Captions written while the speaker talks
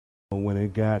When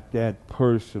it got that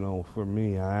personal for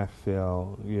me, I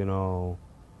felt,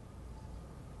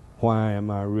 why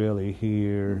am I really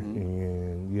here?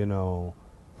 And,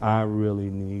 I really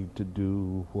need to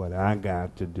do what I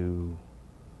got to do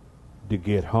to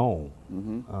get home.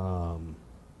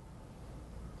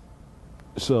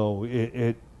 So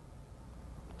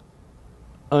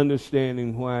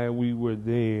understanding why we were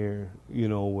there,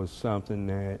 was something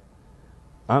that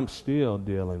I'm still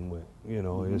dealing with.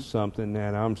 It's something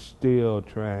that I'm still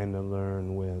trying to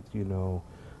learn with,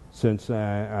 since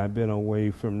I've been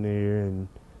away from there and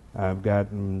I've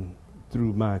gotten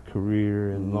through my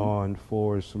career in law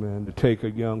enforcement. To take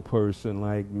a young person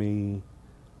like me,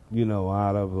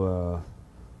 out of a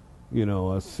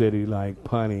city like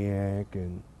Pontiac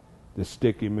and to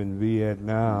stick him in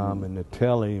Vietnam and to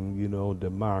tell him,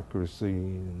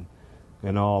 democracy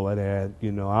and all of that,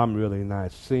 I'm really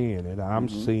not seeing it. I'm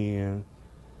seeing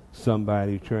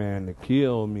somebody trying to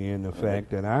kill me and the fact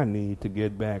that I need to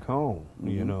get back home.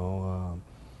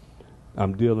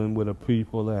 I'm dealing with a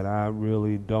people that I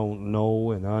really don't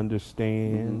know and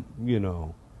understand.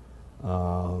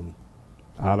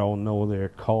 I don't know their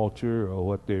culture or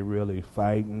what they're really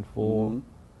fighting for.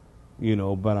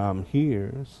 But I'm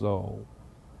here, so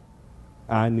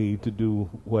I need to do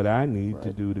what I need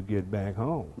to do to get back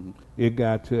home. It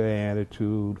got to an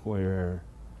attitude where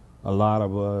a lot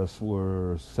of us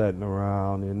were sitting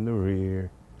around in the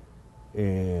rear,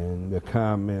 and the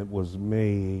comment was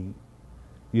made,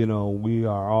 we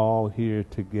are all here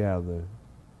together,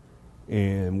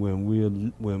 and when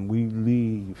we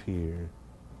leave here,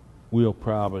 we'll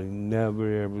probably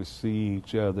never ever see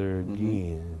each other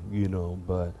again,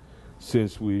 but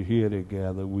since we're here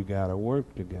together, we got to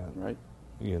work together.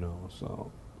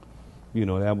 So,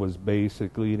 that was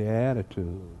basically the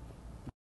attitude.